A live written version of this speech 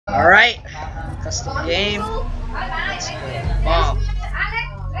Alright, custom game. Let's go. Bomb.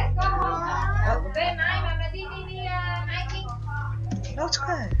 No, it's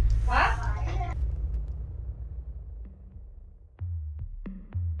good.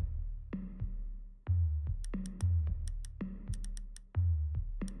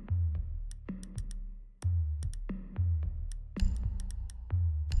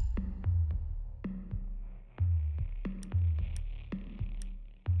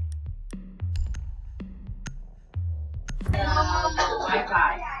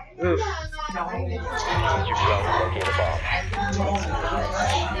 Oof. Use your drone to locate a bomb.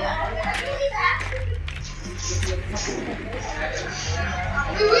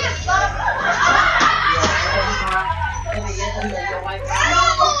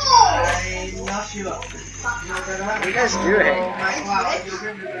 What are you guys doing?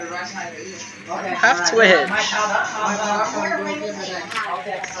 Half Twitch.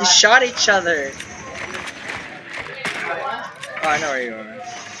 You shot each other. Oh, I know where you are.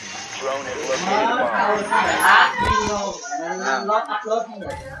 Drone has located a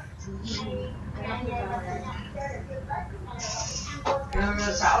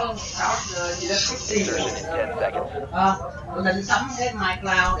Insertion in 10 seconds. Định sắm cái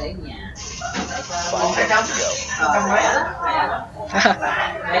MyCloud để nhà. 5 seconds to go. Trong máy đó.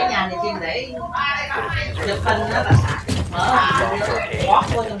 Để nhà này chuyên để chụp hình đó là mở quá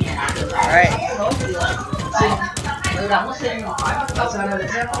vô trong nhà. Alright. Tự động nó xin mà hỏi bắt đầu là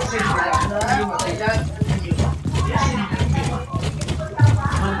sẽ có xin tự động nữa nhưng mà thì ra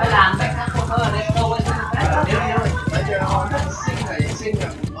mình phải làm cái khác không thôi để tôi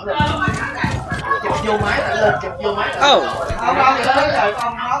chụp vô máy lại lên chụp vô máy lại. Oh. Không rồi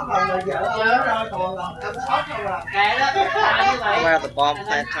con nó còn người vợ nhớ rồi còn chăm sóc thôi là kệ đó như vậy. I'm out of the bomb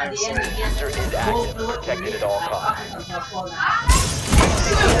plant time soon. User is active. Protected at all costs.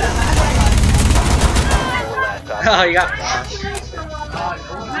 Oh, you got flash.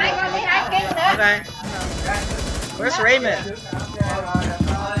 Okay. Where's Raymond?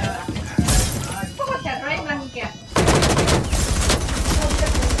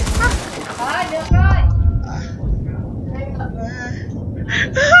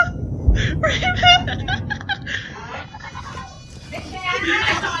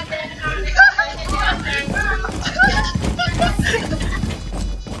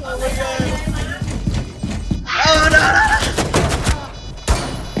 Oh no!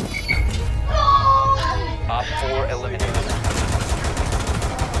 Op 4 eliminated.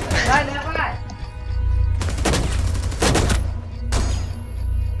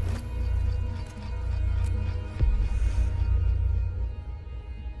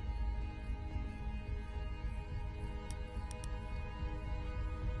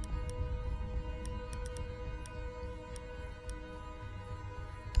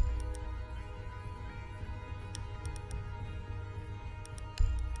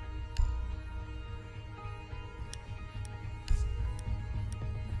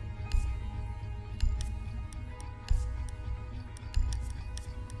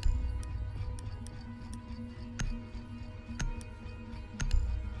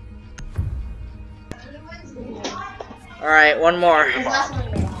 Alright, one more.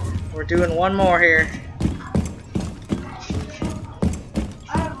 We're doing one more here.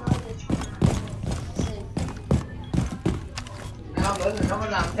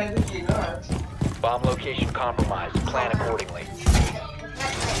 Bomb location compromised. Plan accordingly.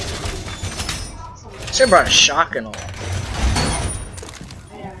 Should've brought a shotgun along.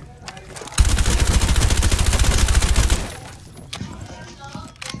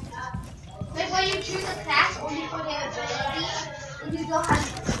 When you choose a class or you put in ability, and you go have.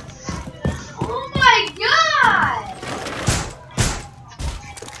 Oh my god!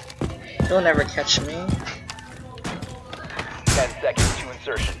 You'll never catch me. 10 seconds to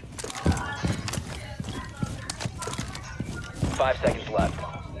insertion. 5 seconds left.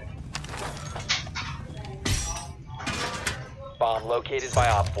 Bomb located by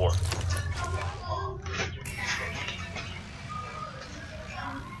Op 4.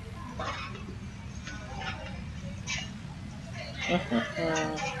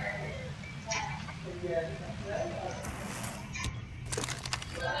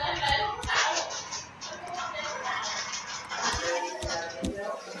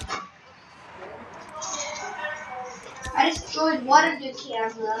 I destroyed one of your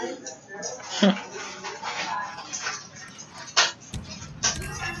cameras.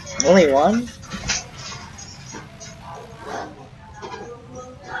 Only one?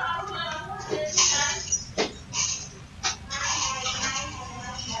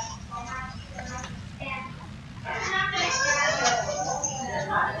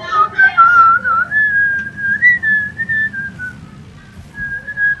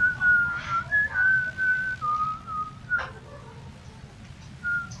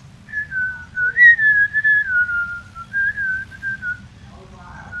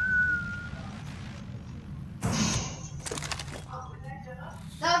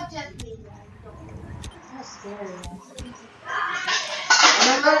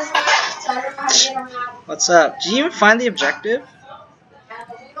 What's up? Did you even find the objective? We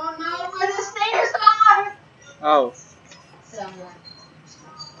don't know where the stairs are. Oh, Somewhere.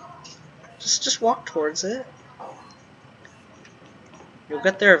 just walk towards it. You'll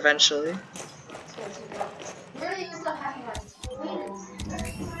get there eventually. Really, you still have to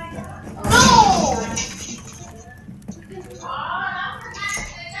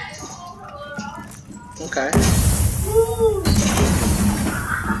No! Okay.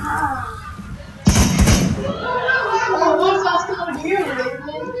 Oh, what's all still here?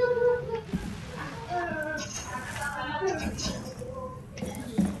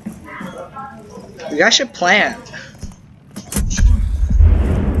 You guys should plan.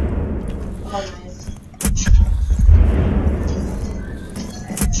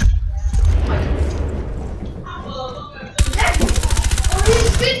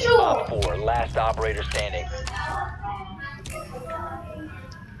 Op 4, last operator standing.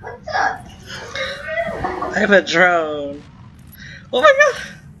 What's up? I have a drone. Oh my god!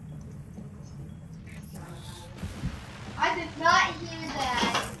 I did not hear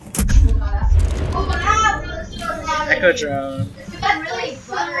that. Oh wow! Echo drone. That's really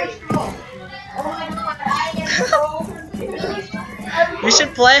buttery. Oh my god, I am so really You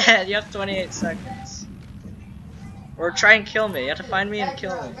should plan. You have 28 seconds. Or try and kill me. You have to find me and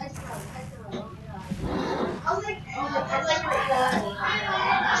kill me.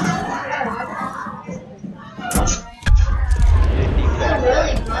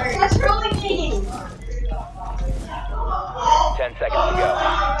 That's really mean. 10 seconds to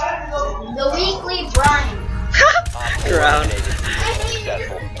go. The weekly grind. Op 4 Ground. eliminated.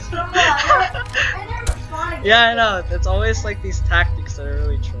 Successful. Yeah, I know. It's always like these tactics that are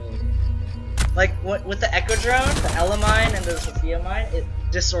really trolling. Like with the Echo Drone, the Ella mine, and the Sophia mine, it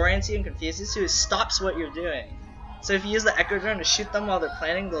disorients you and confuses you. It stops what you're doing. So if you use the Echo Drone to shoot them while they're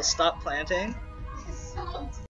planting, they'll stop planting.